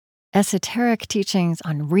esoteric teachings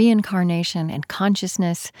on reincarnation and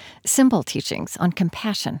consciousness, simple teachings on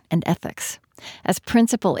compassion and ethics. As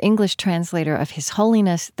principal English translator of His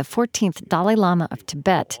Holiness the 14th Dalai Lama of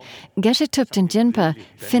Tibet, Geshe Thupten Jinpa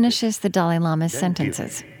finishes the Dalai Lama's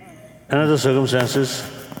sentences. In other circumstances,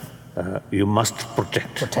 you must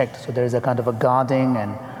protect. Protect. So there is a kind of a guarding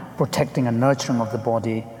and protecting and nurturing of the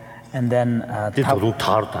body, and then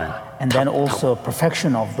also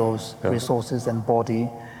perfection of those resources and body,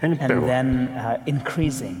 and then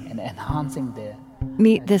increasing and enhancing their.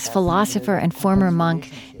 Meet this philosopher and former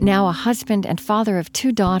monk, now a husband and father of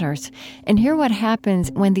 2 daughters, and hear what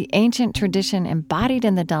happens when the ancient tradition embodied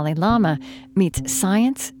in the Dalai Lama meets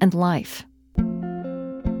science and life.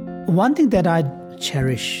 One thing that I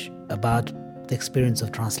cherish about the experience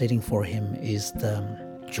of translating for him is the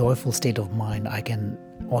joyful state of mind I can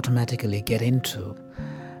automatically get into.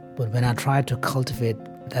 But when I try to cultivate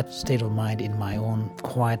that state of mind in my own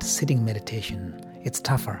quiet sitting meditation, it's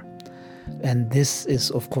tougher. And this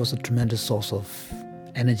is, of course, a tremendous source of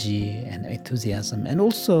energy and enthusiasm. And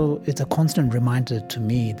also, it's a constant reminder to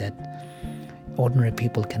me that ordinary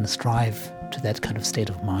people can strive to that kind of state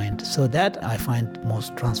of mind. So that I find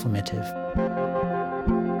most transformative.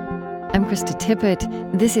 I'm Krista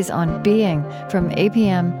Tippett. This is On Being from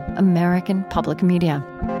APM, American Public Media.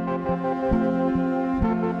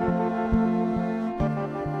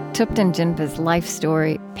 Thupten Jinpa's life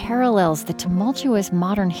story parallels the tumultuous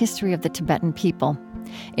modern history of the Tibetan people.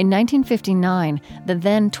 In 1959, the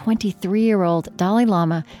then 23-year-old Dalai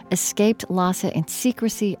Lama escaped Lhasa in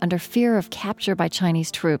secrecy under fear of capture by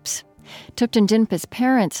Chinese troops. Thupten Jinpa's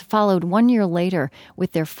parents followed 1 year later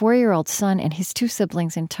with their 4-year-old son and his 2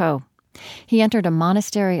 siblings in tow. He entered a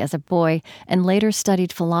monastery as a boy and later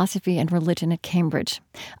studied philosophy and religion at Cambridge.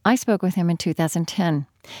 I spoke with him in 2010.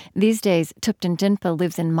 These days, Thupten Jinpa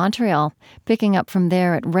lives in Montreal, picking up from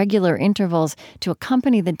there at regular intervals to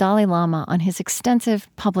accompany the Dalai Lama on his extensive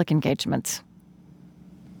public engagements.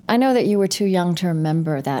 I know that you were too young to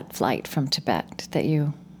remember that flight from Tibet that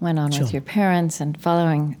you went on with your parents and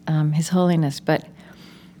following His Holiness, but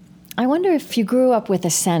I wonder if you grew up with a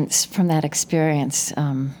sense from that experience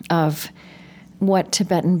of what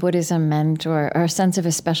Tibetan Buddhism meant, or a sense of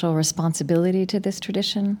a special responsibility to this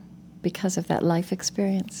tradition because of that life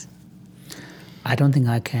experience? I don't think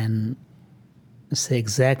I can say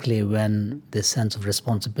exactly when this sense of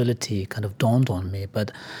responsibility kind of dawned on me,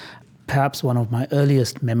 but perhaps one of my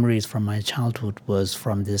earliest memories from my childhood was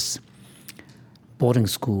from this boarding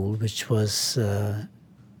school, which was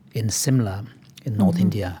in Simla, in North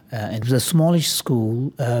India. It was a smallish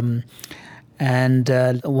school, and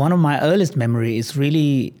one of my earliest memories is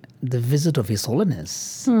really the visit of His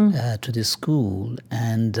Holiness to this school,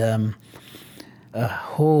 and a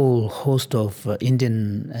whole host of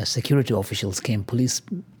Indian security officials came,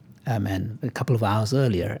 policemen, a couple of hours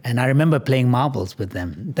earlier, and I remember playing marbles with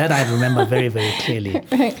them. That I remember very, very clearly.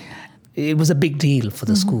 Right. It was a big deal for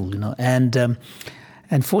the school,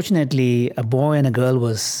 and fortunately, a boy and a girl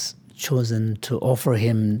was chosen to offer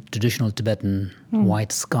him traditional Tibetan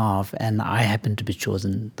white scarf, and I happened to be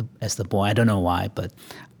chosen as the boy. I don't know why, but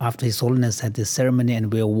after His Holiness had this ceremony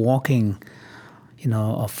and we were walking,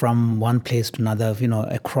 from one place to another,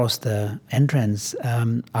 across the entrance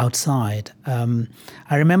outside,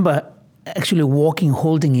 I remember actually walking,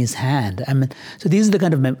 holding his hand. So these are the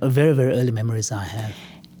kind of very, very early memories I have.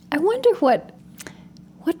 I wonder what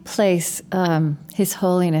place His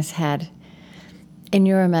Holiness had in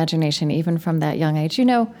your imagination, even from that young age.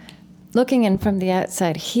 Looking in from the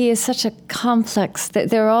outside, he is such a complex,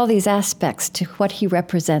 there are all these aspects to what he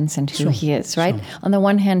represents and who he is, right? Sure. On the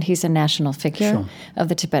one hand, he's a national figure of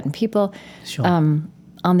the Tibetan people. Sure.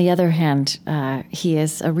 On the other hand, he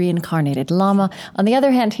is a reincarnated Lama. On the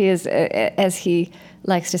other hand, he is, as he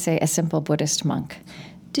likes to say, a simple Buddhist monk.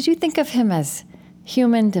 Did you think of him as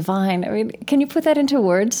human, divine? I mean, can you put that into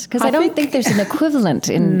words? Because I don't think there's an equivalent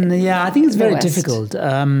in I think it's very West. difficult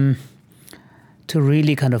to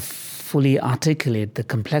really kind of fully articulate the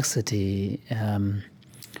complexity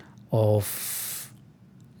of,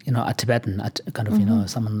 a Tibetan,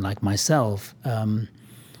 someone like myself.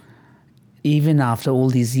 Even after all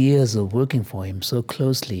these years of working for him so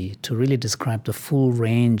closely, to really describe the full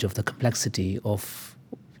range of the complexity of,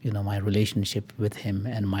 my relationship with him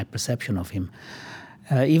and my perception of him.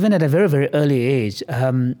 Even at a very, very early age,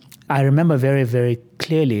 I remember very, very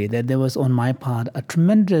clearly that there was on my part a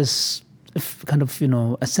tremendous kind of,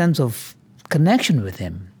 a sense of connection with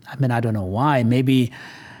him. I don't know why. Maybe,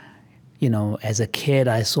 as a kid,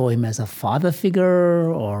 I saw him as a father figure,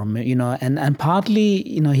 or, and partly,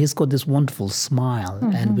 he's got this wonderful smile,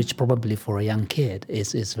 and which probably for a young kid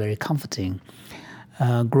is very comforting.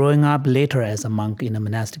 Growing up later as a monk in a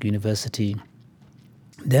monastic university,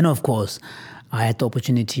 then, of course, I had the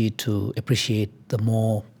opportunity to appreciate the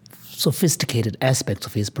more sophisticated aspects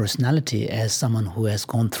of his personality as someone who has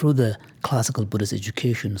gone through the classical Buddhist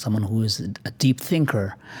education, someone who is a deep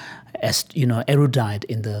thinker, as erudite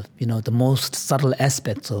in the most subtle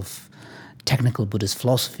aspects of technical Buddhist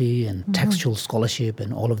philosophy and textual scholarship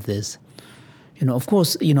and all of this. Of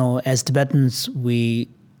course, as Tibetans,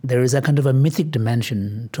 there is a kind of a mythic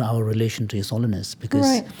dimension to our relation to His Holiness,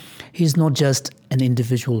 because he's not just an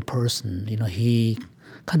individual person. He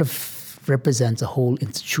kind of represents a whole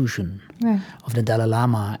institution of the Dalai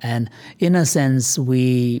Lama. And in a sense,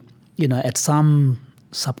 we, at some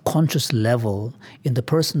subconscious level, in the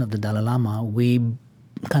person of the Dalai Lama, we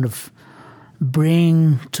kind of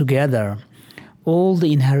bring together all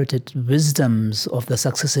the inherited wisdoms of the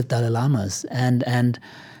successive Dalai Lamas. And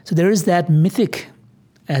so there is that mythic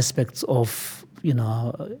aspects of,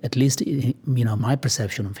 at least, my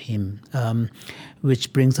perception of him,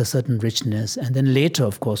 which brings a certain richness. And then later,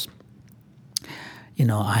 of course,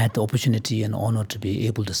 I had the opportunity and honor to be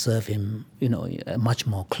able to serve him, much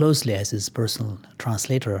more closely as his personal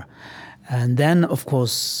translator. And then, of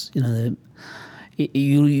course, you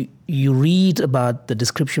read about the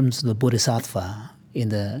descriptions of the Bodhisattva in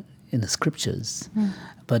the scriptures,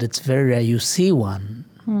 but it's very rare you see one.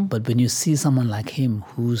 But when you see someone like him,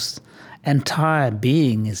 whose entire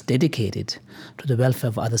being is dedicated to the welfare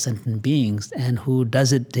of other sentient beings, and who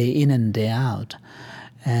does it day in and day out,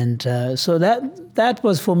 and so that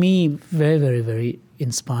was for me very, very, very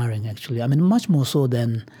inspiring, actually. I mean, much more so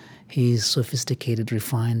than his sophisticated,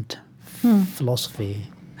 refined philosophy.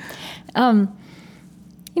 I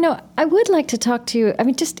would like to talk to you,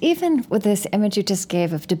 just even with this image you just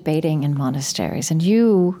gave of debating in monasteries, and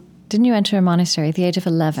didn't you enter a monastery at the age of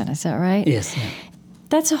 11, is that right? Yes. Yeah.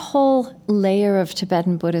 That's a whole layer of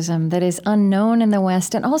Tibetan Buddhism that is unknown in the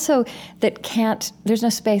West, and also there's no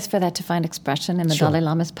space for that to find expression in the Dalai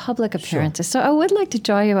Lama's public appearances. So I would like to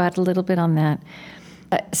draw you out a little bit on that.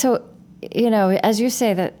 As you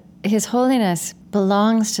say, that His Holiness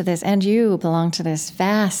belongs to this, and you belong to this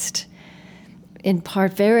vast, in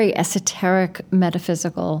part, very esoteric,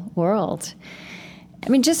 metaphysical world.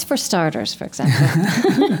 Just for starters, for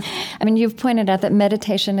example. You've pointed out that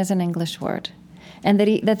meditation is an English word, and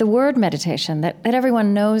that the word meditation, that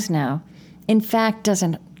everyone knows now, in fact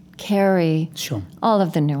doesn't carry all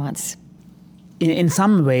of the nuance. In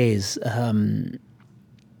some ways,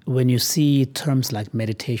 when you see terms like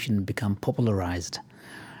meditation become popularized,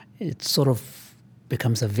 it sort of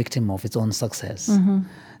becomes a victim of its own success.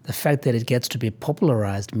 The fact that it gets to be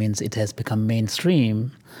popularized means it has become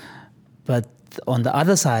mainstream, but on the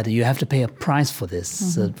other side, you have to pay a price for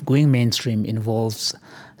this. So going mainstream involves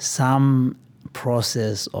some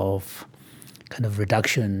process of kind of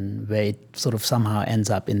reduction where it sort of somehow ends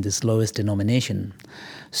up in this lowest denomination.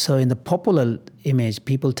 So in the popular image,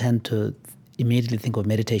 people tend to immediately think of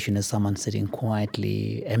meditation as someone sitting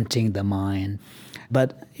quietly, emptying the mind.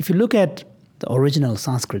 But if you look at the original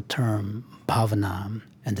Sanskrit term, bhavana,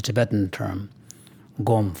 and the Tibetan term,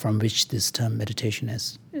 gom, from which this term meditation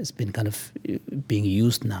has been kind of being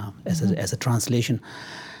used now as a translation,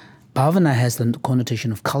 bhavana has the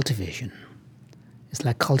connotation of cultivation. It's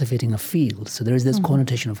like cultivating a field. So there is this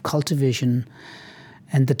connotation of cultivation.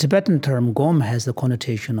 And the Tibetan term gom has the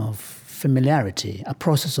connotation of familiarity, a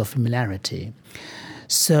process of familiarity.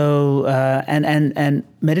 So, and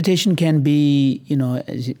meditation can be,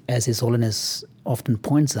 as His Holiness often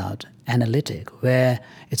points out, analytic, where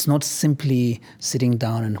it's not simply sitting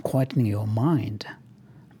down and quietening your mind,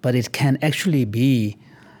 but it can actually be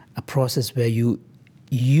a process where you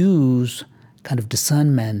use kind of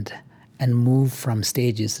discernment and move from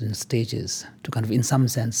stages and stages to kind of, in some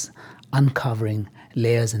sense, uncovering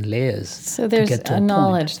layers and layers. So there's to get to a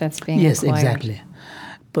knowledge that's being acquired. Yes, acquired. exactly.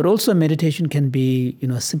 But also meditation can be,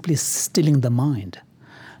 simply stilling the mind.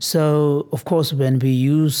 So, of course, when we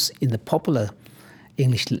use in the popular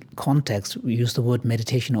English context, we use the word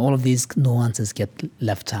meditation, all of these nuances get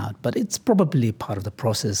left out. But it's probably part of the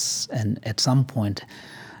process, and at some point,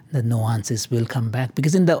 the nuances will come back.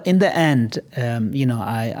 Because in the end,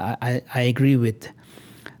 I agree with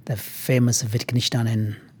the famous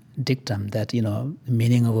Wittgensteinian dictum that, the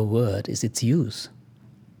meaning of a word is its use.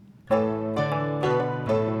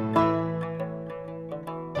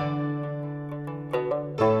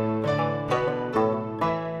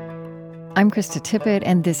 I'm Krista Tippett,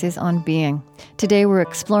 and this is On Being. Today we're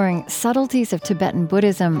exploring subtleties of Tibetan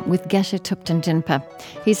Buddhism with Geshe Thupten Jinpa.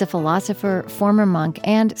 He's a philosopher, former monk,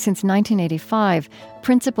 and, since 1985,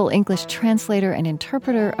 principal English translator and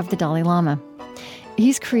interpreter of the Dalai Lama.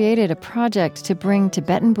 He's created a project to bring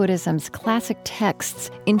Tibetan Buddhism's classic texts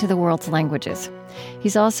into the world's languages.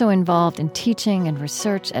 He's also involved in teaching and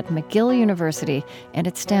research at McGill University and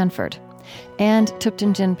at Stanford. And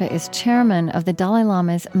Thupten Jinpa is chairman of the Dalai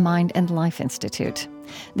Lama's Mind and Life Institute.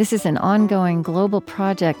 This is an ongoing global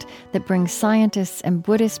project that brings scientists and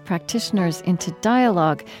Buddhist practitioners into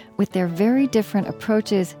dialogue with their very different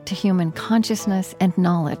approaches to human consciousness and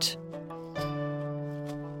knowledge.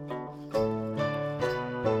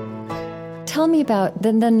 Tell me about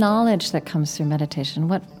the knowledge that comes through meditation.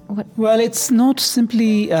 What? Well, it's not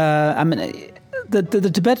simply.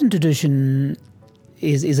 The Tibetan tradition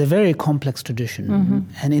is a very complex tradition,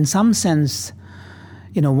 and in some sense,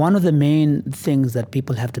 one of the main things that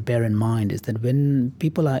people have to bear in mind is that when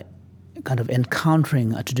people are kind of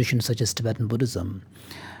encountering a tradition such as Tibetan Buddhism,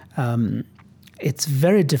 it's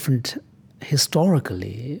very different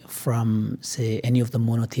historically from, say, any of the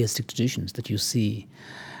monotheistic traditions that you see.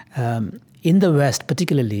 In the West,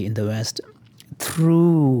 particularly in the West,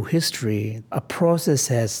 through history, a process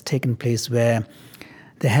has taken place where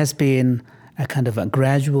there has been a kind of a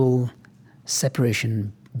gradual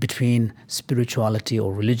separation between spirituality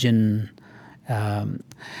or religion, and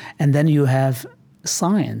then you have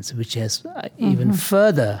science, which has even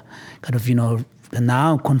further kind of,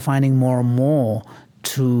 now confining more and more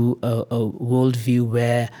to a worldview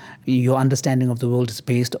where your understanding of the world is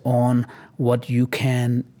based on what you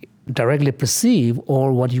can directly perceive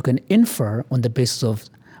or what you can infer on the basis of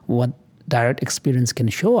what direct experience can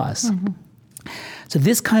show us. So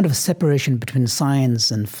this kind of separation between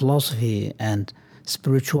science and philosophy and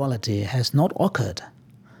spirituality has not occurred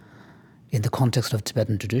in the context of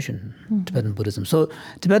Tibetan tradition, Tibetan Buddhism. So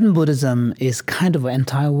Tibetan Buddhism is kind of an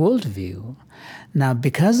entire worldview. Now,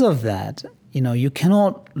 because of that, you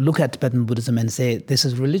cannot look at Tibetan Buddhism and say, this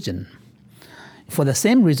is religion. For the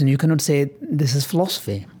same reason, you cannot say this is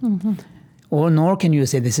philosophy, or nor can you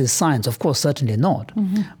say this is science. Of course, certainly not.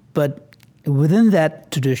 But within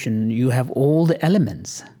that tradition, you have all the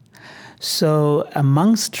elements. So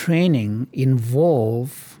amongst training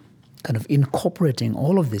involve kind of incorporating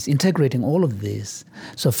all of this, integrating all of this.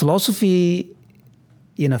 So philosophy,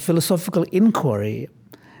 philosophical inquiry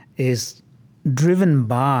is driven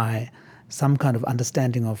by some kind of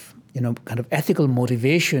understanding of, kind of ethical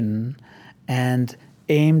motivation and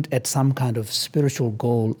aimed at some kind of spiritual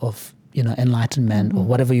goal of, enlightenment or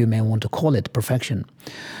whatever you may want to call it, perfection.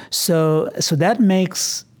 So that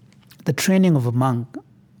makes the training of a monk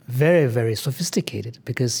very, very sophisticated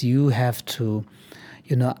because you have to,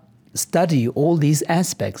 study all these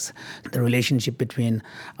aspects, the relationship between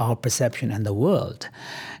our perception and the world,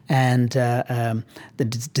 and the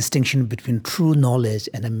distinction between true knowledge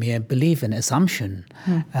and a mere belief and assumption.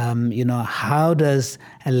 How does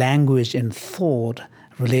a language and thought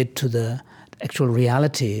relate to the actual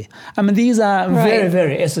reality? I mean, these are very,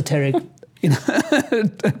 very esoteric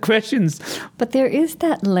questions. But there is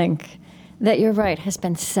that link that, you're right, has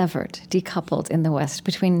been severed, decoupled in the West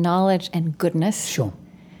between knowledge and goodness. Sure.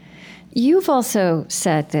 You've also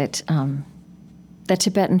said that the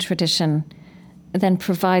Tibetan tradition then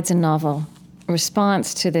provides a novel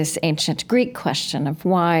response to this ancient Greek question of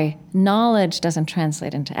why knowledge doesn't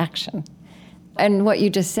translate into action. And what you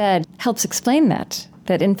just said helps explain that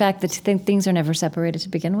in fact the things are never separated to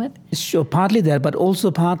begin with? Sure, partly that, but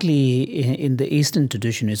also partly in the Eastern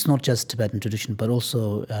tradition. It's not just Tibetan tradition, but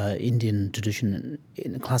also Indian tradition,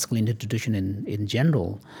 in classical Indian tradition in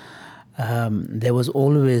general. There was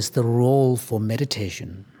always the role for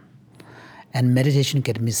meditation. And meditation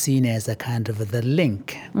can be seen as a kind of the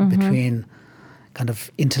link between kind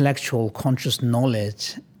of intellectual conscious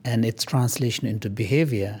knowledge and its translation into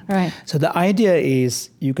behavior. Right. So the idea is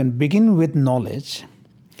you can begin with knowledge,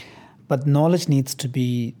 but knowledge needs to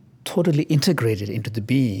be totally integrated into the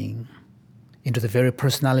being, into the very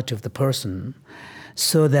personality of the person,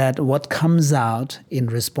 so that what comes out in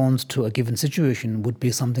response to a given situation would be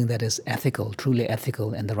something that is ethical, truly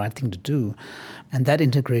ethical, and the right thing to do. And that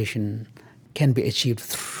integration can be achieved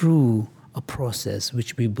through a process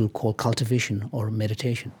which we will call cultivation or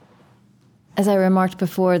meditation. As I remarked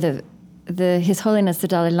before, His Holiness the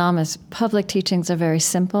Dalai Lama's public teachings are very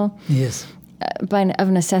simple. Yes. Of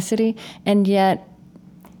necessity, and yet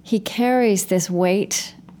he carries this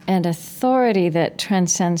weight and authority that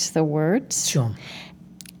transcends the words. Sure.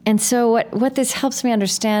 And so what this helps me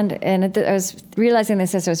understand, and I was realizing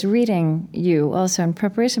this as I was reading you also in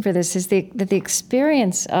preparation for this, is that the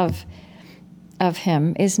experience of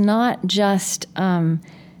him is not just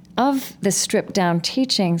of the stripped down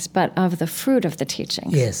teachings, but of the fruit of the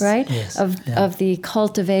teachings. Yes. Right? Yes. Of the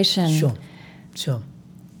cultivation. Sure.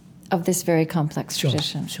 Of this very complex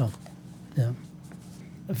tradition. Sure. Yeah.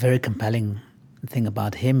 a very compelling thing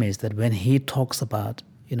about him is that when he talks about,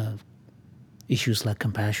 issues like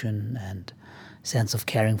compassion and sense of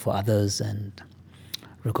caring for others and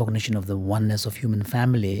recognition of the oneness of human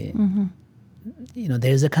family,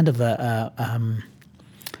 there's a kind of a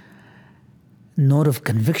note of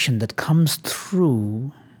conviction that comes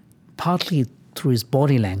through, partly through his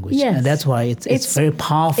body language. Yes. And that's why it's very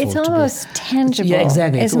powerful. It's almost tangible. Yeah,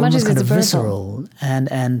 exactly. As it's much almost as kind it's of verbal. visceral.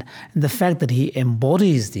 And the fact that he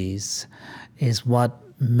embodies these is what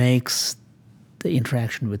makes the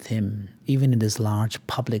interaction with him, even in these large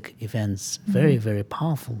public events, very, very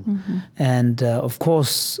powerful. And of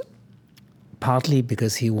course, partly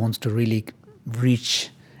because he wants to really reach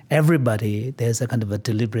everybody, there's a kind of a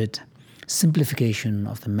deliberate simplification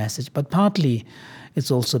of the message. But partly it's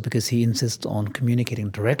also because he insists on communicating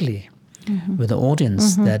directly with the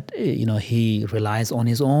audience, that he relies on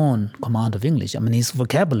his own command of English. I mean, his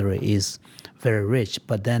vocabulary is very rich,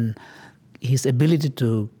 but then his ability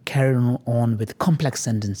to carry on with complex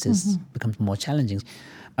sentences becomes more challenging.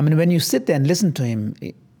 I mean, when you sit there and listen to him,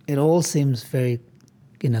 it all seems very,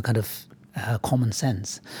 kind of common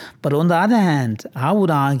sense. But on the other hand, I would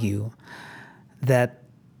argue that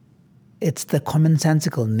it's the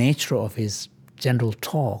commonsensical nature of his general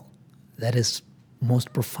talk that is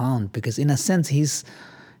most profound, because in a sense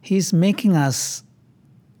he's making us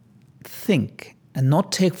think and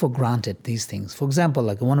not take for granted these things. For example,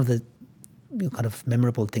 like one of the kind of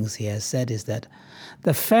memorable things he has said is that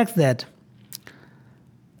the fact that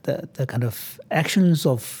the kind of actions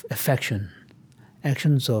of affection,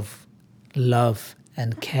 actions of love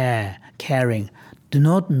and caring do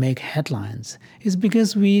not make headlines is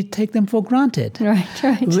because we take them for granted.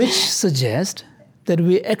 Right. Which suggests that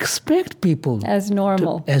we expect people As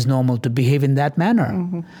normal. to behave in that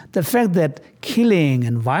manner. The fact that killing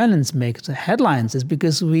and violence makes headlines is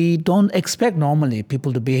because we don't expect normally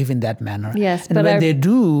people to behave in that manner. Yes, and but when they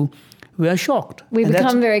do, we are shocked. We And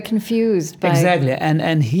become very confused by... Exactly.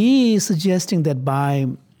 And he is suggesting that by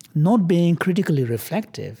not being critically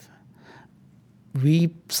reflective,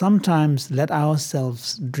 we sometimes let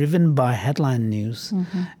ourselves driven by headline news,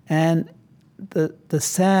 and the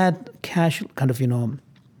sad casual kind of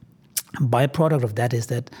byproduct of that is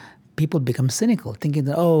that people become cynical, thinking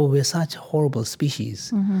that we're such a horrible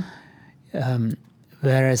species.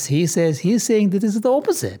 Whereas he's saying that this is the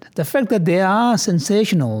opposite. The fact that they are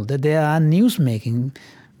sensational, that they are news making,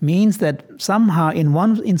 means that somehow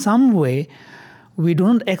in some way we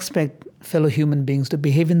don't expect fellow human beings to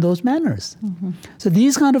behave in those manners. So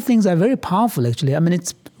these kind of things are very powerful, actually. I mean,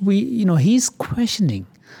 he's questioning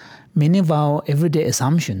many of our everyday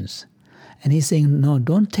assumptions, and he's saying, no,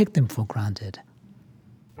 don't take them for granted.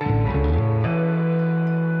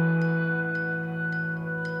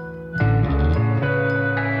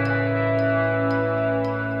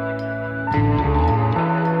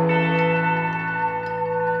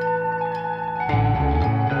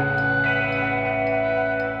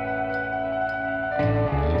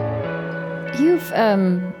 You've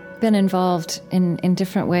been involved in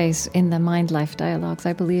different ways in the Mind-Life dialogues,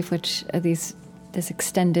 I believe, which are this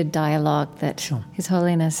extended dialogue that His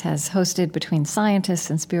Holiness has hosted between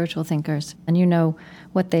scientists and spiritual thinkers. And you know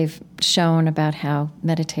what they've shown about how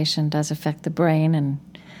meditation does affect the brain. And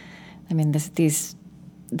I mean,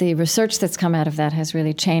 the research that's come out of that has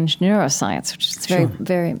really changed neuroscience, which is very,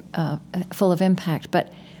 very full of impact.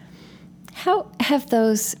 But how have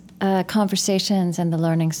those conversations and the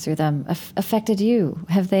learnings through them affected you?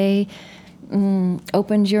 Have they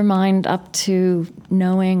opened your mind up to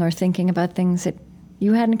knowing or thinking about things that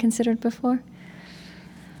you hadn't considered before?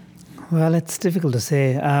 Well, it's difficult to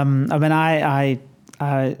say. I mean, I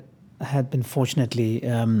had been fortunate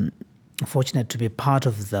to be part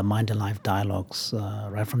of the Mind and Life dialogues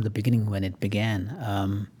right from the beginning when it began.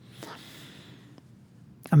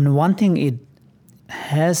 I mean, one thing it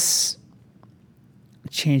has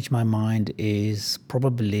changed my mind is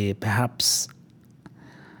probably perhaps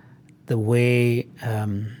the way,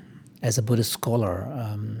 as a Buddhist scholar,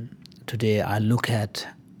 today I look at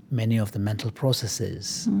many of the mental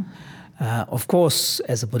processes. Of course,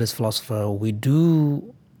 as a Buddhist philosopher, we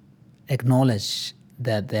do acknowledge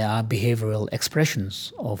that there are behavioral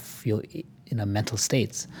expressions of your mental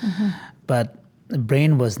states. But the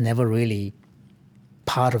brain was never really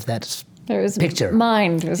part of that there is picture.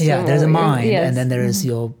 Mind. There's a mind, and then there is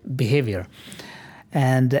your behavior.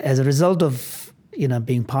 And as a result of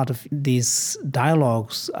being part of these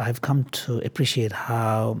dialogues, I've come to appreciate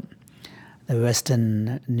how the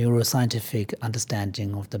Western neuroscientific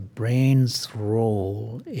understanding of the brain's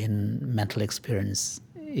role in mental experience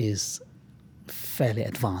is fairly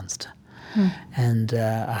advanced. And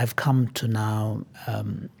I've come to now,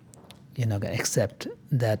 accept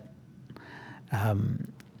that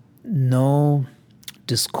no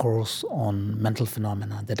discourse on mental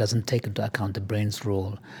phenomena that doesn't take into account the brain's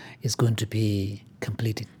role is going to be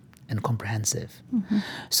complete and comprehensive.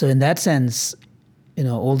 So in that sense,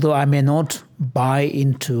 although I may not buy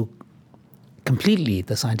into completely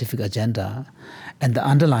the scientific agenda and the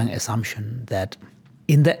underlying assumption that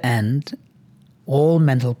in the end, all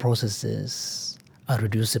mental processes are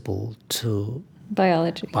reducible to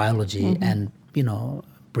biology and,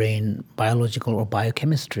 brain biological or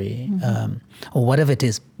biochemistry, or whatever it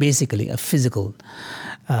is, basically a physical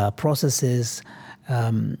processes,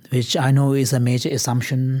 which I know is a major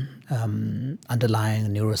assumption underlying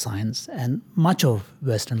neuroscience and much of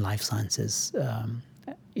Western life sciences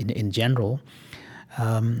in general.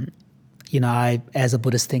 I, as a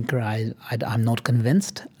Buddhist thinker, I'm not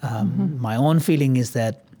convinced. My own feeling is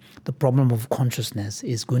that the problem of consciousness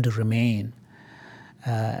is going to remain.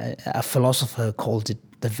 A philosopher called it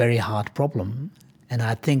the very hard problem. And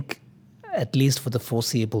I think, at least for the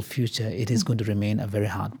foreseeable future, it is going to remain a very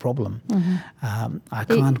hard problem. I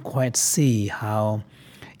can't quite see how,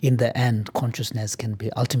 in the end, consciousness can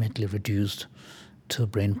be ultimately reduced to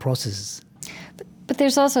brain processes. But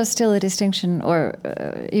there's also still a distinction, or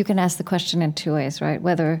you can ask the question in two ways, right?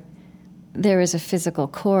 Whether there is a physical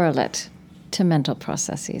correlate to mental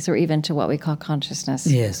processes, or even to what we call consciousness.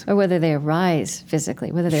 Yes. Or whether they arise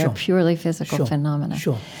physically, whether they're purely physical phenomena.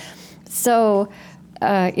 Sure. So,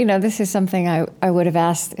 this is something I would have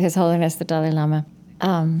asked His Holiness the Dalai Lama.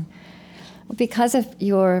 Because of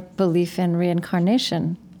your belief in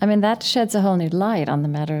reincarnation, that sheds a whole new light on the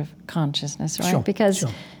matter of consciousness, right? Because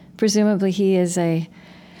presumably he is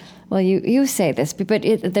you say this, but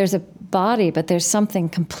there's a body, but there's something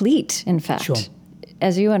complete, in fact,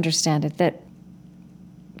 as you understand it, that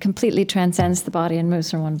completely transcends the body and moves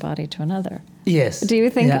from one body to another. Yes. Do you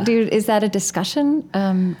think, is that a discussion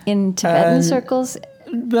in Tibetan circles?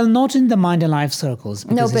 Well, not in the mind and life circles.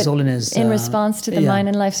 Because His Holiness, in response to the mind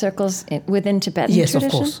and life circles within Tibetan tradition?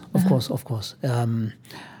 Yes, of course.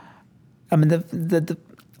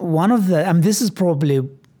 This is probably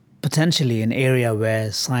potentially an area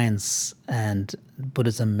where science and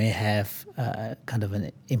Buddhism may have kind of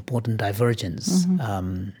an important divergence.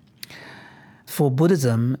 For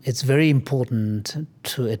Buddhism, it's very important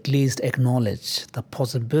to at least acknowledge the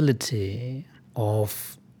possibility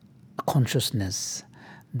of consciousness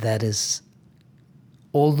that is,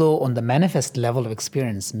 although on the manifest level of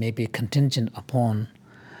experience, may be contingent upon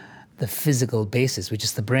the physical basis, which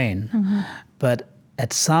is the brain, but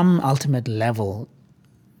at some ultimate level,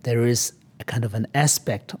 there is a kind of an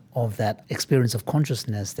aspect of that experience of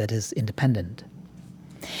consciousness that is independent.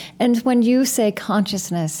 And when you say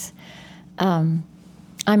consciousness,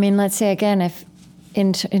 let's say again, if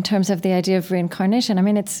in terms of the idea of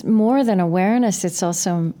reincarnation, it's more than awareness, it's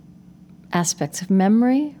also aspects of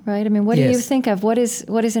memory, right? What do you think of? What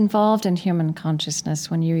is involved in human consciousness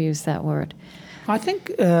when you use that word? I think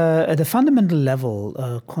at a fundamental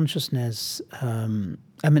level, consciousness,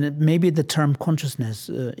 maybe the term consciousness,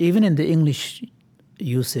 even in the English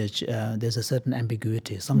usage, there's a certain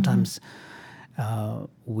ambiguity. Sometimes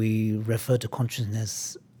we refer to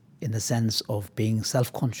consciousness in the sense of being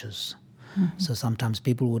self-conscious. So sometimes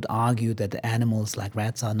people would argue that the animals like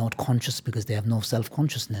rats are not conscious because they have no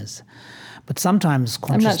self-consciousness. But sometimes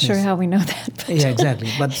consciousness... I'm not sure how we know that. But yeah, exactly.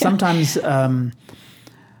 But sometimes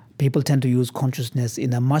people tend to use consciousness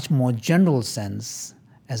in a much more general sense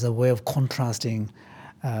as a way of contrasting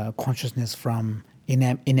consciousness from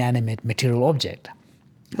inanimate material object.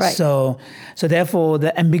 Right. So therefore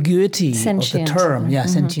the ambiguity sentient. Of the term,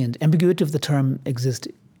 sentient, ambiguity of the term exists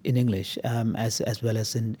in English as well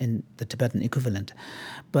as in the Tibetan equivalent.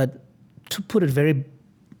 But to put it very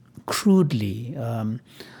crudely,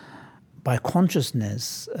 by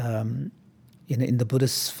consciousness, in the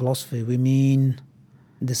Buddhist philosophy, we mean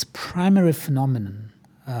this primary phenomenon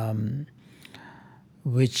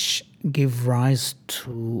which give rise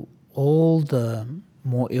to all the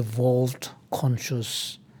more evolved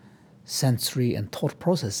conscious sensory and thought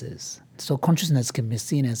processes. So consciousness can be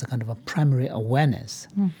seen as a kind of a primary awareness,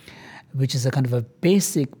 which is a kind of a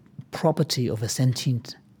basic property of a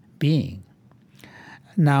sentient being.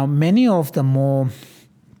 Now, many of the more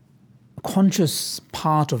conscious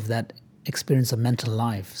part of that experience of mental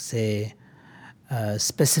life, say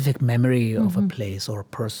specific memory of a place or a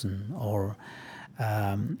person, or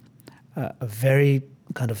a very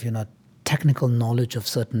kind of, technical knowledge of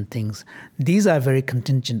certain things, these are very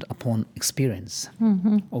contingent upon experience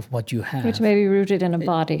of what you have. Which may be rooted in a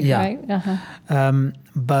body, right?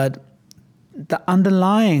 But the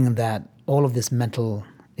underlying that all of this mental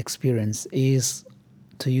experience is,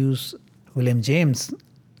 to use William James'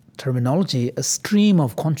 terminology, a stream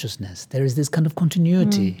of consciousness. There is this kind of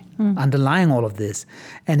continuity underlying all of this.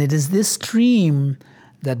 And it is this stream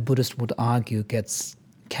that Buddhists would argue gets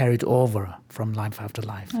carried over from life after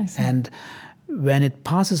life. And when it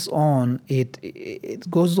passes on, it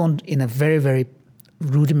goes on in a very, very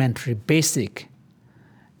rudimentary, basic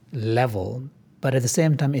level, but at the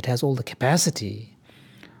same time it has all the capacity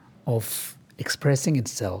of expressing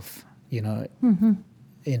itself,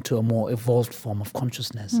 into a more evolved form of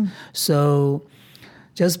consciousness. So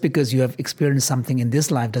just because you have experienced something in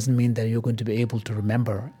this life doesn't mean that you're going to be able to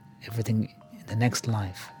remember everything in the next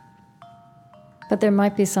life. But there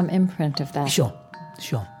might be some imprint of that. Sure.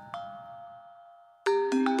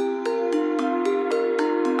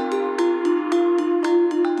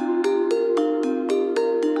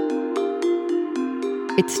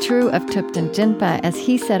 It's true of Thupten Jinpa, as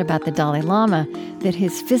he said about the Dalai Lama, that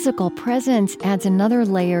his physical presence adds another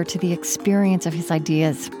layer to the experience of his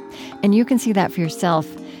ideas. And you can see that for yourself.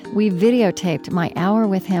 We videotaped my hour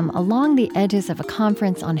with him along the edges of a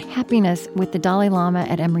conference on happiness with the Dalai Lama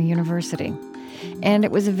at Emory University. And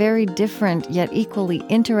it was a very different yet equally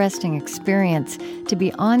interesting experience to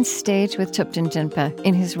be on stage with Thupten Jinpa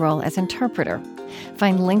in his role as interpreter.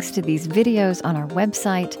 Find links to these videos on our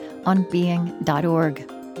website, onbeing.org.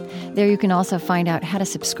 There you can also find out how to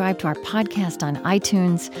subscribe to our podcast on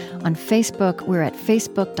iTunes. On Facebook, we're at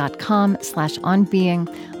facebook.com/onbeing.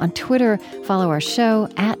 On Twitter, follow our show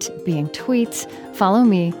 @beingtweets. Follow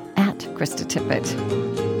me @Krista Tippett.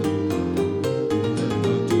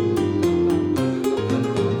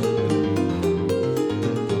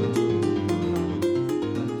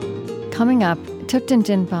 Coming up, Thupten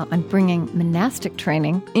Jinpa on bringing monastic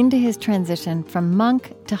training into his transition from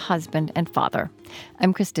monk to husband and father.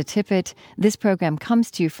 I'm Krista Tippett. This program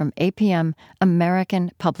comes to you from APM,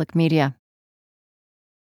 American Public Media.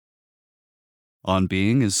 On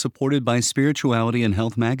Being is supported by Spirituality and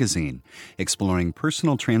Health magazine, exploring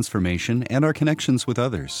personal transformation and our connections with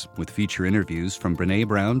others, with feature interviews from Brené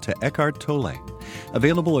Brown to Eckhart Tolle.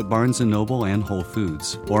 Available at Barnes & Noble and Whole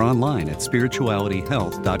Foods, or online at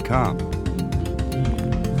spiritualityhealth.com.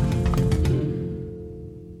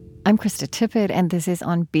 I'm Krista Tippett, and this is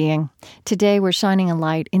On Being. Today, we're shining a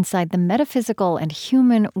light inside the metaphysical and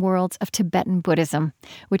human worlds of Tibetan Buddhism,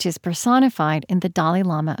 which is personified in the Dalai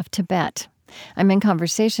Lama of Tibet. I'm in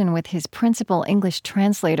conversation with his principal English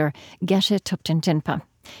translator, Geshe Thupten Jinpa.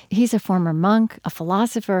 He's a former monk, a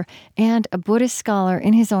philosopher, and a Buddhist scholar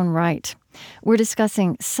in his own right. We're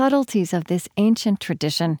discussing subtleties of this ancient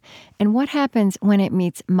tradition and what happens when it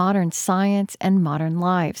meets modern science and modern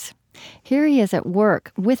lives. Here he is at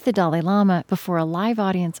work with the Dalai Lama before a live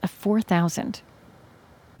audience of 4,000.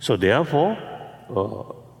 So therefore,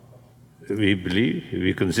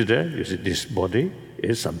 we consider this body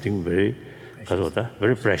is something very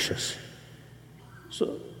precious.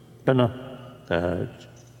 So,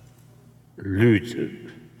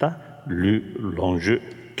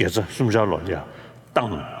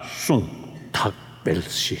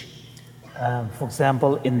 for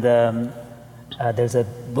example, there's a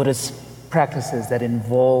Buddhist practices that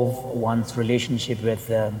involve one's relationship with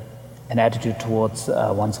an attitude towards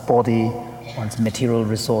one's body, one's material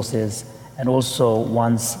resources, and also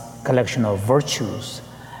one's collection of virtues.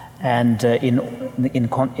 And in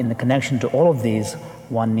the connection to all of these,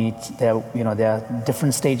 there are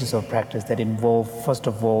different stages of practice that involve, first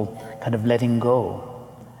of all, kind of letting go,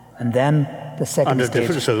 and then the second under stage,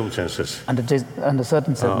 different circumstances. Under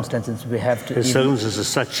certain circumstances, we have to. The circumstances are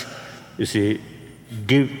such, you see,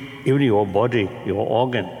 give even your body, your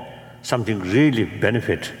organ, something really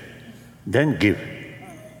benefit, then give.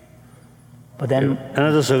 But then,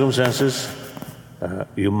 another circumstances,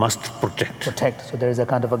 you must protect. So there is a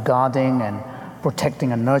kind of a guarding and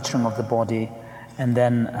protecting and nurturing of the body, and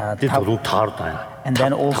then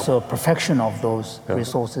also perfection of those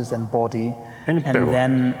resources and body, and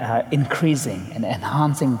then increasing and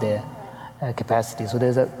enhancing their capacity. So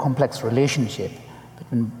there's a complex relationship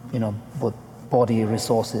between both body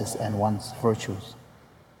resources and one's virtues.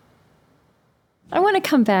 I want to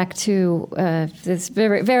come back to this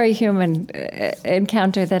very, very human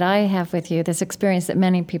encounter that I have with you, this experience that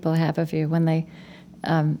many people have of you when they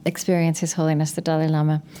experience His Holiness the Dalai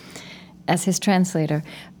Lama as his translator.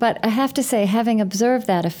 But I have to say, having observed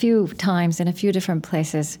that a few times in a few different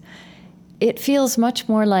places, it feels much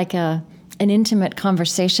more like an intimate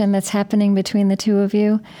conversation that's happening between the two of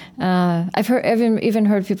you. I've even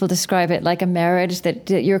heard people describe it like a marriage, that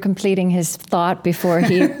you're completing his thought before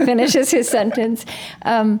he finishes his sentence.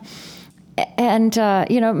 And,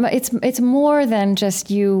 it's more than just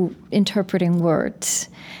you interpreting words.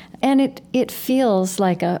 And it feels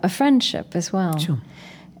like a friendship as well. Sure.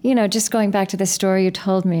 Just going back to the story you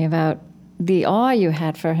told me about the awe you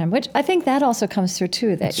had for him, which I think that also comes through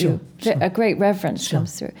too, that a great reverence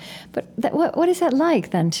comes through. But what is that like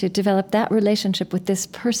then, to develop that relationship with this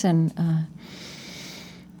person?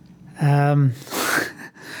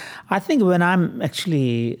 I think when I'm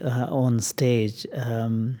actually on stage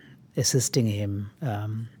assisting him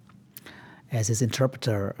as his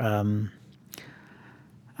interpreter,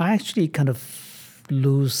 I actually kind of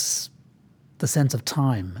lose the sense of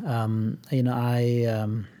time.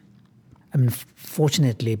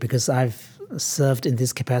 Fortunately, because I've served in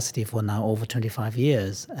this capacity for now over 25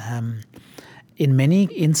 years, in many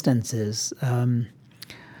instances,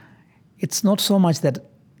 it's not so much that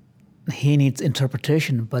he needs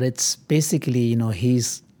interpretation, but it's basically,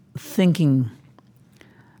 he's thinking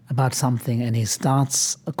about something and he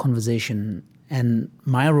starts a conversation, and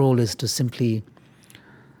my role is to simply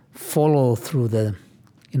follow through the,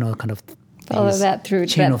 kind of follow that through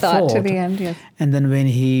that thought to the end, yes. And then when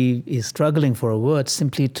he is struggling for a word,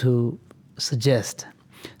 simply to suggest,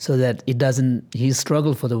 so that his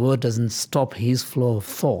struggle for the word doesn't stop his flow of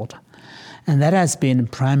thought. And that has been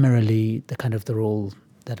primarily the kind of the role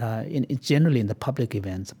that generally in the public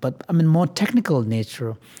events. But more technical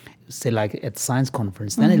nature, say like at science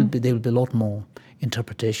conference, then there will be a lot more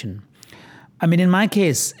interpretation. In my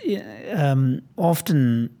case,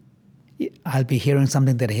 often I'll be hearing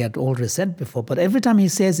something that he had already said before, but every time he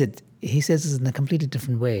says it in a completely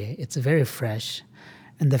different way. It's very fresh.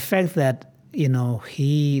 And the fact that,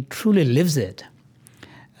 he truly lives it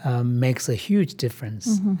makes a huge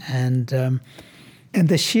difference. And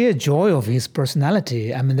the sheer joy of his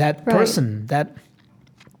personality, that person, that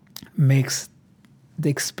makes the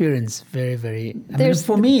experience very, very...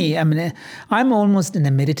 for me, I'm almost in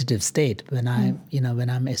a meditative state when when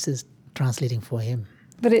I'm translating for him.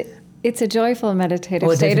 But it's a joyful meditative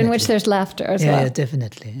state definitely. In which there's laughter as well. Yeah,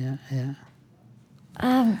 definitely. Yeah.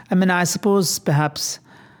 I suppose perhaps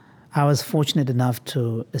I was fortunate enough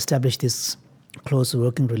to establish this close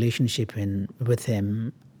working relationship with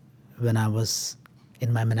him when I was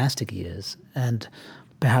in my monastic years, and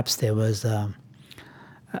perhaps there was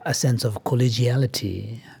a sense of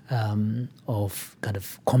collegiality, of kind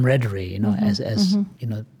of camaraderie, as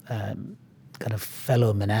kind of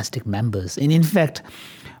fellow monastic members. And in fact,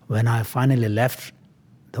 when I finally left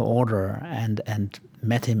the order and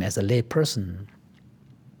met him as a lay person,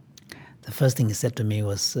 the first thing he said to me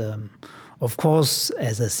was, of course,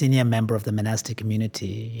 as a senior member of the monastic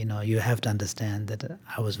community, you have to understand that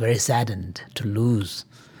I was very saddened to lose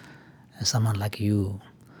someone like you.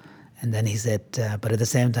 And then he said, but at the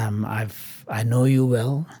same time, I know you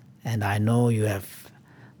well, and I know you have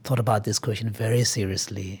thought about this question very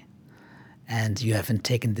seriously, and you haven't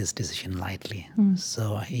taken this decision lightly.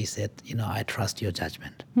 So he said, I trust your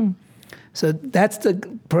judgment. So that's the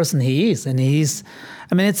person he is. And it's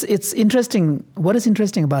interesting. What is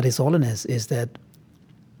interesting about His Holiness is that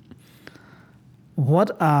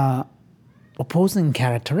what are opposing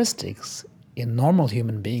characteristics in normal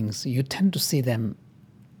human beings, you tend to see them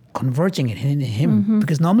converging in him.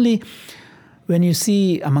 Because normally when you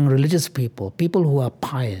see among religious people who are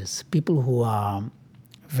pious, people who are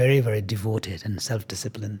very, very devoted and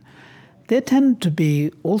self-disciplined, they tend to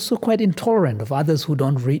be also quite intolerant of others who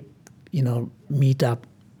don't meet up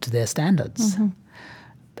to their standards.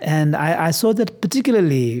 And I saw that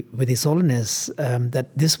particularly with His Holiness, that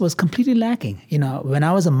this was completely lacking. When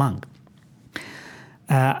I was a monk,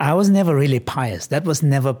 I was never really pious. That was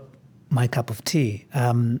never my cup of tea.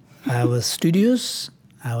 I was studious,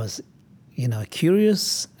 I was,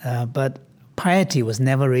 curious, but piety was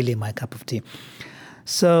never really my cup of tea.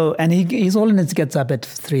 So, and His Holiness gets up at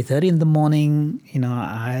 3:30 in the morning.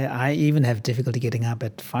 I even have difficulty getting up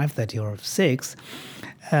at 5:30 or 6.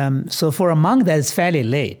 So for a monk, that is fairly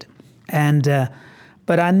late. And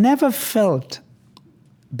but I never felt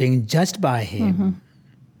being judged by him.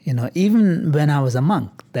 Even when I was a monk,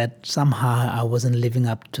 that somehow I wasn't living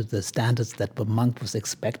up to the standards that a monk was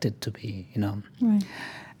expected to be. Right.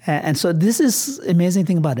 And so this is amazing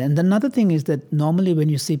thing about it. And another thing is that normally when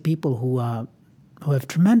you see people who have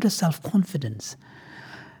tremendous self-confidence,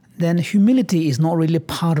 then humility is not really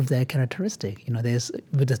part of their characteristic.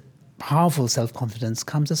 With a powerful self-confidence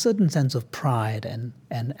comes a certain sense of pride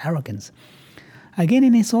and arrogance. Again,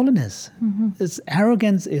 in His Holiness, his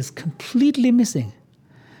arrogance is completely missing.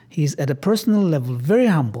 He's at a personal level very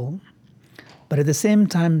humble, but at the same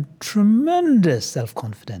time, tremendous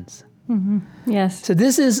self-confidence. Yes. So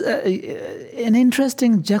this is an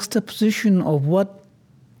interesting juxtaposition of what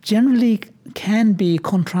generally can be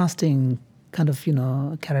contrasting kind of,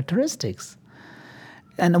 characteristics.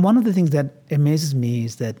 And one of the things that amazes me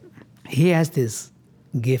is that he has this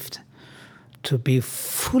gift to be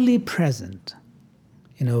fully present,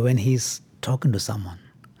 when he's talking to someone.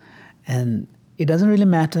 And it doesn't really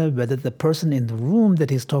matter whether the person in the room that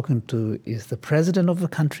he's talking to is the president of the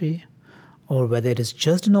country or whether it is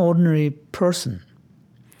just an ordinary person.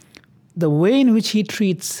 The way in which he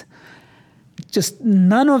treats just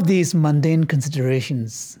none of these mundane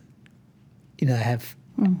considerations, have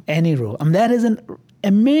any role. I mean, that is an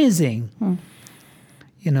amazing,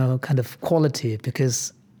 kind of quality,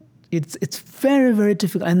 because it's very, very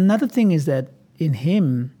difficult. And another thing is that in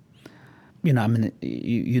him,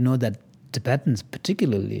 you know that Tibetans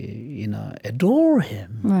particularly, adore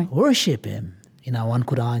him, right. worship him. One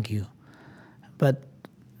could argue. But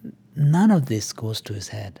none of this goes to his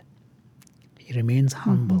head. He remains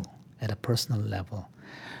humble at a personal level.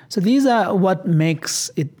 So these are what makes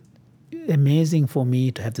it amazing for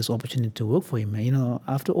me to have this opportunity to work for him.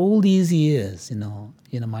 After all these years,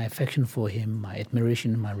 my affection for him, my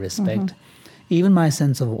admiration, my respect, even my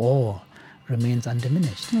sense of awe remains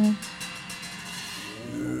undiminished. Yeah.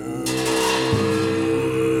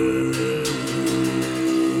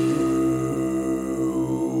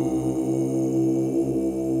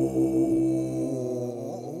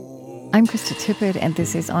 I'm Krista Tippett, and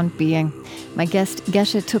this is On Being. My guest,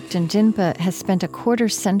 Geshe Thupten Jinpa, has spent a quarter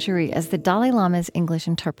century as the Dalai Lama's English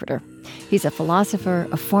interpreter. He's a philosopher,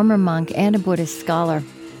 a former monk, and a Buddhist scholar.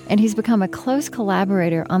 And he's become a close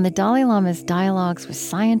collaborator on the Dalai Lama's dialogues with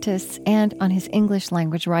scientists and on his English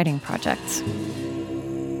language writing projects.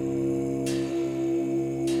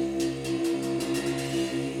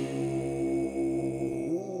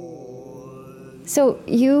 So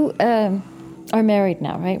you are married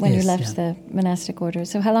now, right? When Yes, you left the monastic order.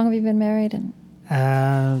 So how long have you been married?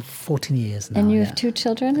 14 years now. And you have 2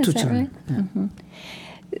 children, is Two that children, right? Yeah.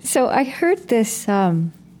 So I heard this,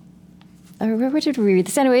 where did we read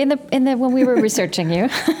this? Anyway, when we were researching you,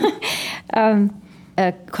 a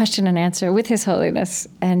question and answer with His Holiness,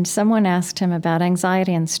 and someone asked him about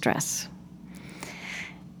anxiety and stress.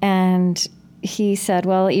 And he said,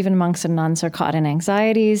 well, even monks and nuns are caught in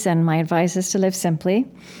anxieties, and my advice is to live simply.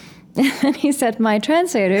 And he said, my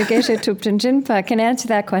translator, Geshe Thupten Jinpa, can answer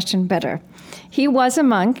that question better. He was a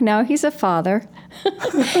monk, now he's a father.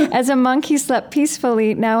 As a monk, he slept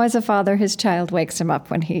peacefully. Now as a father, his child wakes him up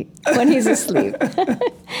when he's asleep.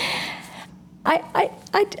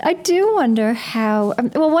 I do wonder how,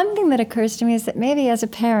 one thing that occurs to me is that maybe as a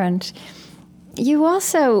parent, you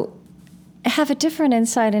also have a different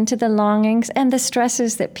insight into the longings and the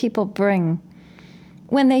stresses that people bring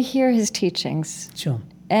when they hear his teachings. Sure.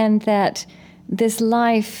 And that this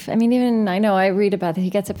life, even I know I read about that he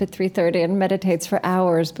gets up at 3:30 and meditates for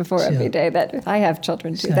hours before every day. That I have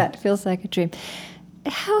children do that. It feels like a dream.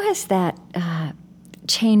 How has that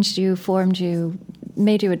changed you, formed you,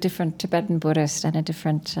 made you a different Tibetan Buddhist and a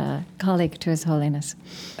different colleague to His Holiness?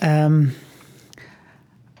 I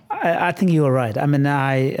think you're right.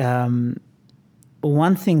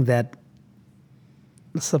 One thing that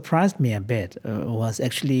surprised me a bit was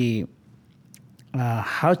actually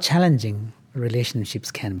how challenging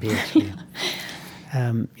relationships can be, actually.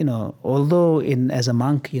 Although as a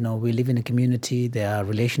monk, we live in a community, there are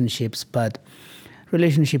relationships, but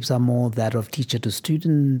relationships are more that of teacher to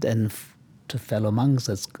student and to fellow monks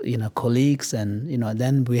as, colleagues. And,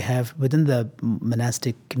 then we have, within the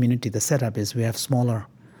monastic community, the setup is we have smaller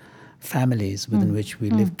families within which we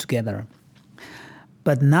live together.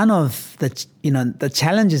 But none of the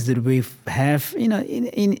challenges that we have,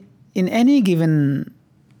 in any given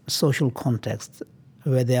social context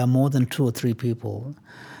where there are more than 2 or 3 people,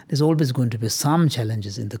 there's always going to be some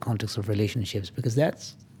challenges in the context of relationships, because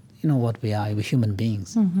that's, what we are. We're human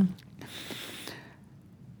beings. Mm-hmm.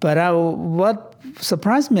 But what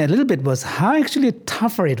surprised me a little bit was how actually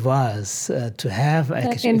tougher it was to have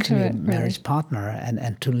actually a marriage partner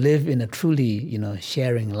and to live in a truly,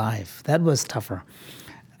 sharing life. That was tougher.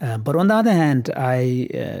 But on the other hand,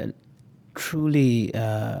 I truly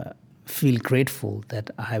feel grateful that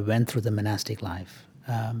I went through the monastic life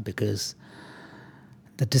because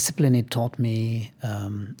the discipline it taught me,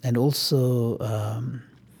 and also,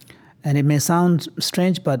 and it may sound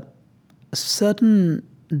strange, but a certain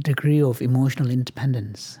degree of emotional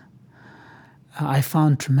independence I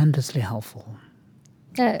found tremendously helpful.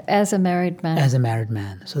 As a married man? As a married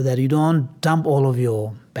man, so that you don't dump all of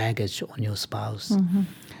your baggage on your spouse. Mm-hmm.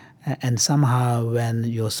 And somehow when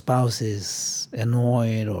your spouse is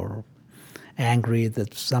annoyed or angry,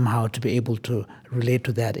 that somehow to be able to relate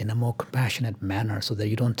to that in a more compassionate manner so that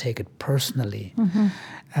you don't take it personally.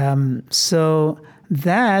 So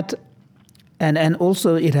that, and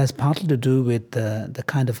also it has partly to do with the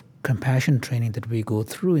kind of compassion training that we go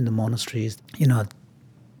through in the monasteries,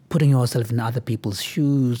 putting yourself in other people's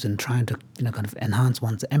shoes and trying to, kind of enhance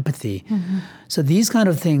one's empathy. So these kind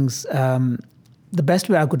of things, the best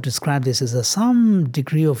way I could describe this is some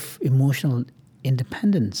degree of emotional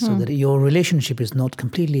independence, so that your relationship is not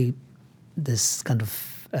completely this kind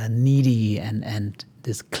of needy and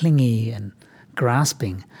this clingy and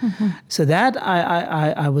grasping. So that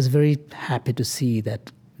I was very happy to see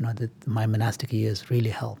that, that my monastic years really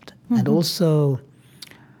helped. And also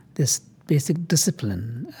this basic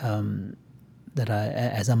discipline that I,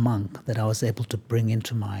 as a monk, that I was able to bring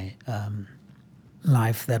into my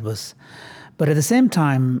life. But at the same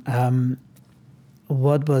time,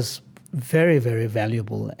 what was very, very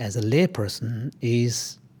valuable as a layperson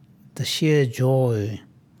is the sheer joy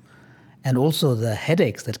and also the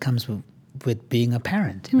headaches that comes with being a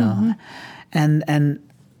parent,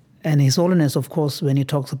 And His Holiness, of course, when he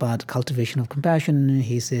talks about cultivation of compassion,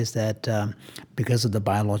 he says that because of the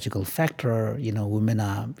biological factor, women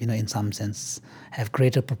are, in some sense, have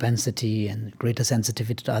greater propensity and greater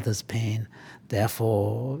sensitivity to others' pain.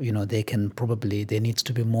 Therefore, there needs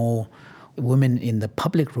to be more women in the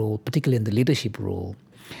public role, particularly in the leadership role.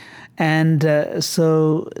 And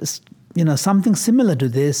so, something similar to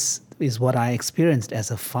this is what I experienced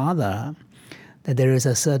as a father, that there is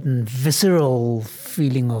a certain visceral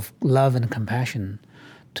feeling of love and compassion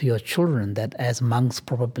to your children that as monks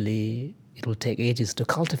probably it will take ages to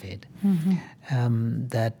cultivate.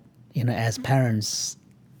 That, as parents,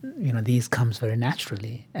 these comes very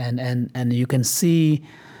naturally. And you can see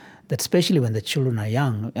that especially when the children are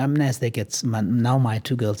young, as they get, now my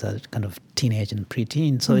two girls are kind of teenage and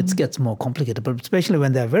preteen, so it gets more complicated. But especially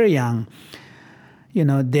when they're very young,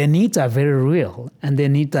 their needs are very real and their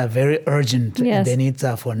needs are very urgent. Yes. And their needs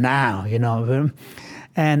are for now,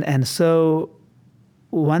 And so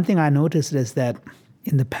one thing I noticed is that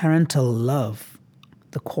in the parental love,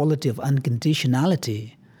 the quality of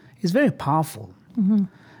unconditionality is very powerful.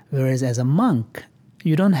 Whereas as a monk,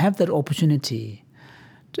 you don't have that opportunity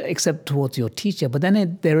except towards your teacher. But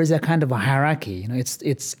then there is a kind of a hierarchy.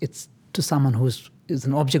 It's to someone is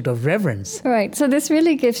an object of reverence. Right. So this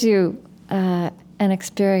really gives you an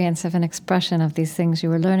experience of an expression of these things you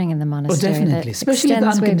were learning in the monastery. Oh, definitely. Especially the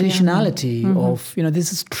unconditionality of,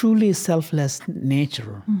 this is truly selfless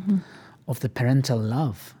nature of the parental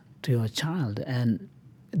love to your child. And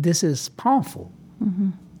this is powerful.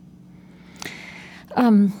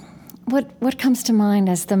 What comes to mind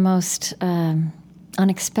as the most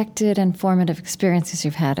unexpected and formative experiences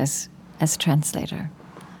you've had as translator?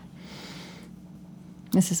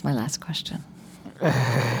 This is my last question.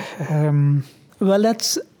 Well,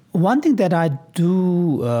 that's one thing that I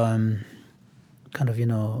do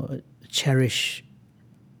cherish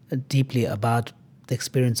deeply about the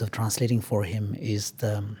experience of translating for him is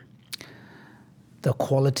the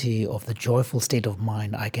quality of the joyful state of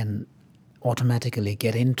mind I can automatically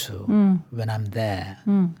get into when I'm there.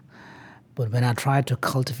 But when I try to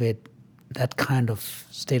cultivate that kind of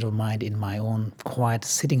state of mind in my own quiet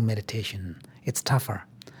sitting meditation, it's tougher.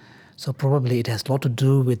 So probably it has a lot to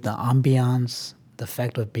do with the ambience, the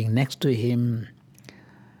fact of being next to him,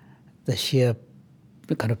 the sheer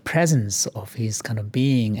kind of presence of his kind of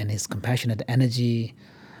being and his compassionate energy,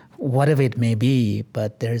 whatever it may be.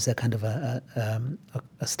 But there is a kind of a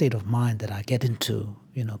state of mind that I get into,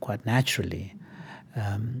 quite naturally.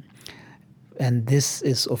 And this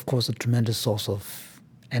is, of course, a tremendous source of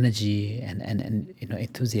energy and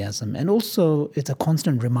enthusiasm. And also, it's a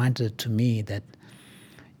constant reminder to me that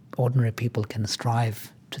ordinary people can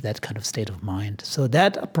strive to that kind of state of mind. So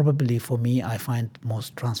that probably, for me, I find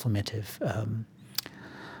most transformative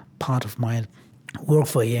part of my work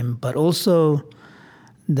for him. But also,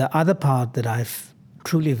 the other part that I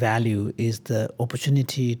truly value is the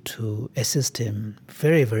opportunity to assist him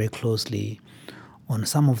very, very closely on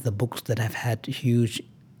some of the books that have had huge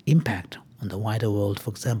impact on the wider world. For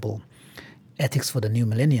example, Ethics for the New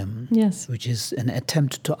Millennium, yes, which is an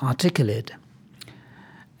attempt to articulate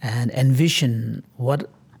and envision what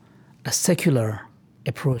a secular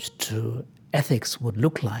approach to ethics would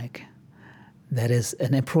look like. That is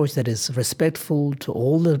an approach that is respectful to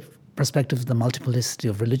all the perspectives of the multiplicity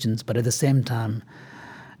of religions, but at the same time,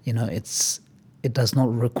 it does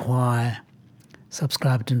not require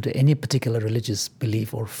subscribing to any particular religious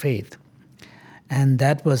belief or faith. And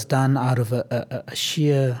that was done out of a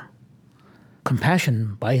sheer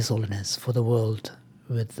compassion by His Holiness for the world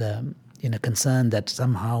with concerned that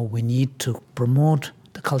somehow we need to promote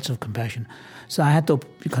the culture of compassion. So I had the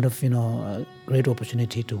kind of, a great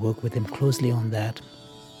opportunity to work with him closely on that.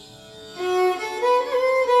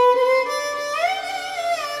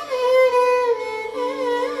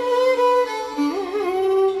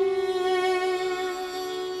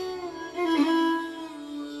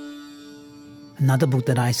 Another book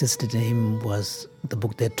that I assisted him was the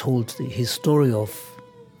book that told his story of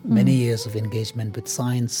many years of engagement with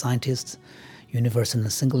science, scientists, universe in a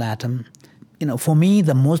single atom. For me,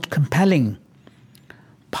 the most compelling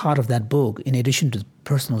part of that book, in addition to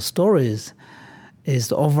personal stories, is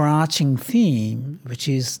the overarching theme, which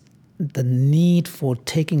is the need for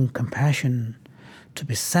taking compassion to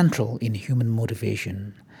be central in human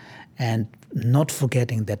motivation and not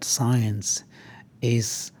forgetting that science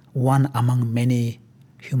is one among many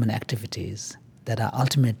human activities that are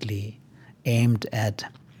ultimately aimed at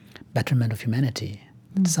betterment of humanity.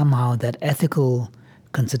 Somehow that ethical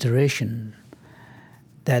consideration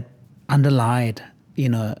that underlied,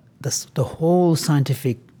 the whole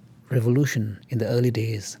scientific revolution in the early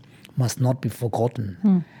days must not be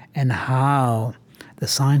forgotten. And how the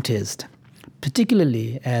scientists,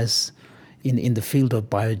 particularly as in the field of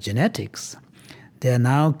biogenetics, they are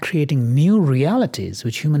now creating new realities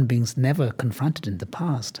which human beings never confronted in the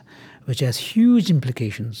past, which has huge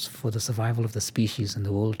implications for the survival of the species and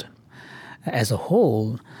the world as a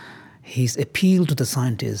whole. He's appealed to the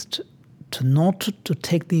scientists to not to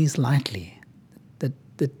take these lightly, that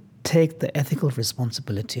take the ethical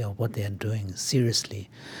responsibility of what they are doing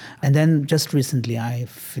seriously. And then just recently he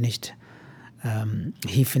finished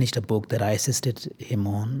a book that I assisted him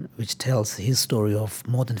on, which tells his story of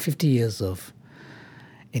more than 50 years of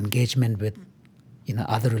engagement with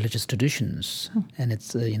other religious traditions, and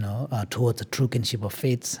it's towards the true kinship of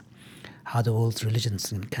faiths, how the world's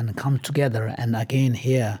religions can come together. And again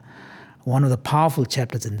here, one of the powerful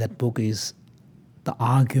chapters in that book is the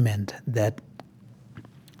argument that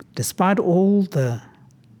despite all the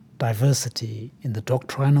diversity in the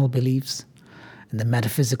doctrinal beliefs and the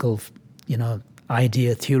metaphysical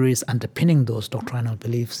theories underpinning those doctrinal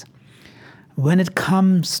beliefs, when it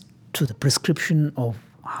comes to the prescription of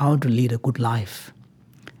how to lead a good life,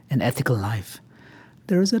 an ethical life,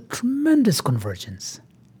 there is a tremendous convergence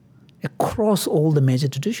across all the major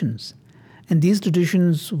traditions. And these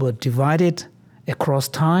traditions were divided across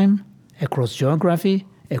time, across geography,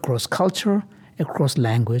 across culture, across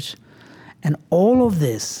language. And all of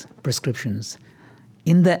these prescriptions,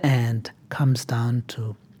 in the end, comes down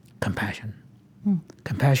to compassion.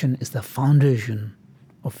 Compassion is the foundation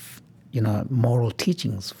of moral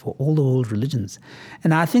teachings for all the world religions.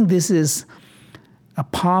 And I think this is a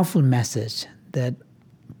powerful message that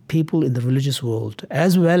people in the religious world,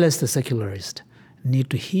 as well as the secularists, need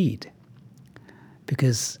to heed.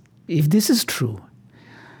 Because if this is true,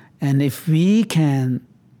 and if we can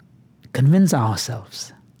convince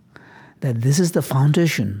ourselves that this is the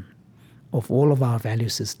foundation of all of our value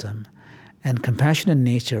system, and compassionate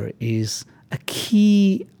nature is a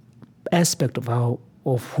key aspect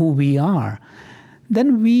of who we are,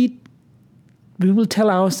 then we will tell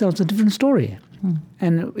ourselves a different story.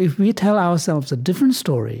 And if we tell ourselves a different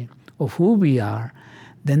story of who we are,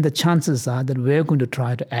 then the chances are that we're going to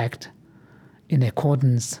try to act in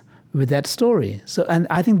accordance with that story. So, and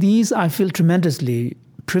I think I feel tremendously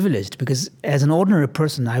privileged, because as an ordinary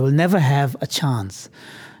person, I will never have a chance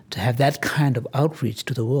to have that kind of outreach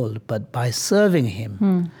to the world. But by serving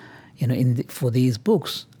him, for these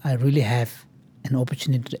books, I really have an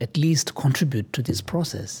opportunity to at least contribute to this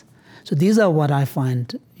process. So these are what I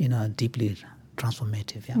find, deeply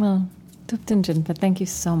transformative. Yeah. Well, Thupten Jinpa, thank you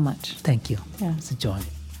so much. Thank you. Yeah. It's a joy.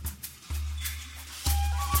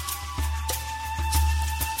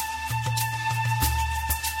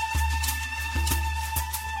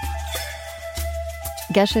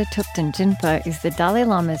 Geshe Thupten Jinpa is the Dalai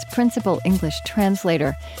Lama's principal English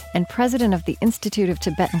translator and president of the Institute of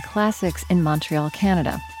Tibetan Classics in Montreal,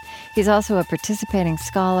 Canada. He's also a participating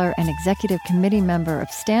scholar and executive committee member of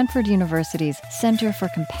Stanford University's Center for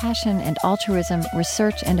Compassion and Altruism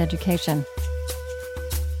Research and Education.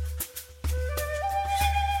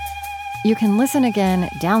 You can listen again,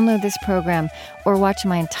 download this program, or watch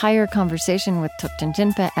my entire conversation with Thupten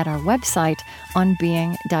Jinpa at our website on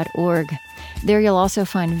being.org. There you'll also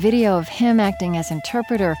find video of him acting as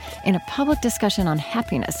interpreter in a public discussion on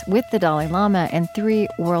happiness with the Dalai Lama and 3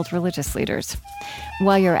 world religious leaders.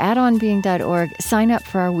 While you're at onbeing.org, sign up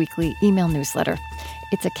for our weekly email newsletter.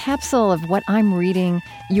 It's a capsule of what I'm reading,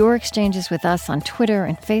 your exchanges with us on Twitter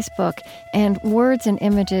and Facebook, and words and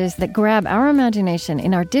images that grab our imagination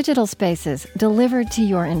in our digital spaces delivered to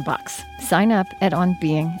your inbox. Sign up at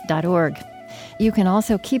onbeing.org. You can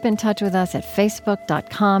also keep in touch with us at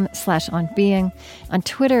facebook.com/onbeing. On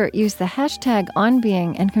Twitter, use the hashtag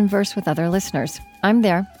onbeing and converse with other listeners. I'm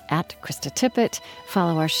there, at Krista Tippett.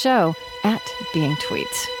 Follow our show, at Being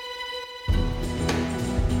Tweets.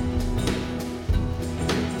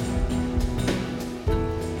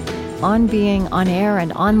 On Being, on air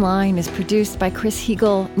and online is produced by Chris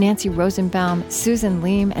Heagle, Nancy Rosenbaum, Susan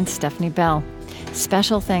Leem, and Stephanie Bell.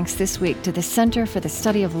 Special thanks this week to the Center for the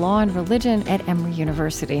Study of Law and Religion at Emory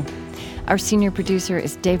University. Our senior producer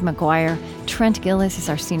is Dave McGuire, Trent Gillis is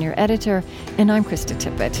our senior editor, and I'm Krista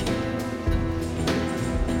Tippett.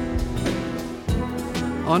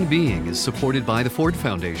 On Being is supported by the Ford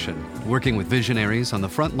Foundation, working with visionaries on the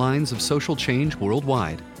front lines of social change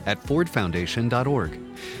worldwide at fordfoundation.org.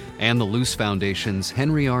 And the Luce Foundation's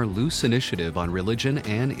Henry R. Luce Initiative on Religion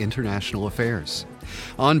and International Affairs.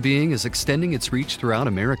 On Being is extending its reach throughout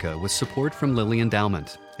America with support from Lilly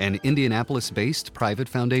Endowment, an Indianapolis-based private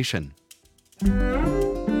foundation.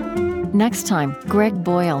 Next time, Greg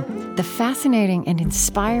Boyle, the fascinating and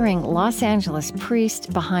inspiring Los Angeles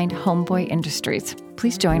priest behind Homeboy Industries.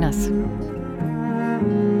 Please join us.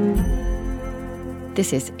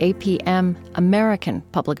 This is APM, American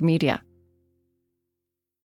Public Media.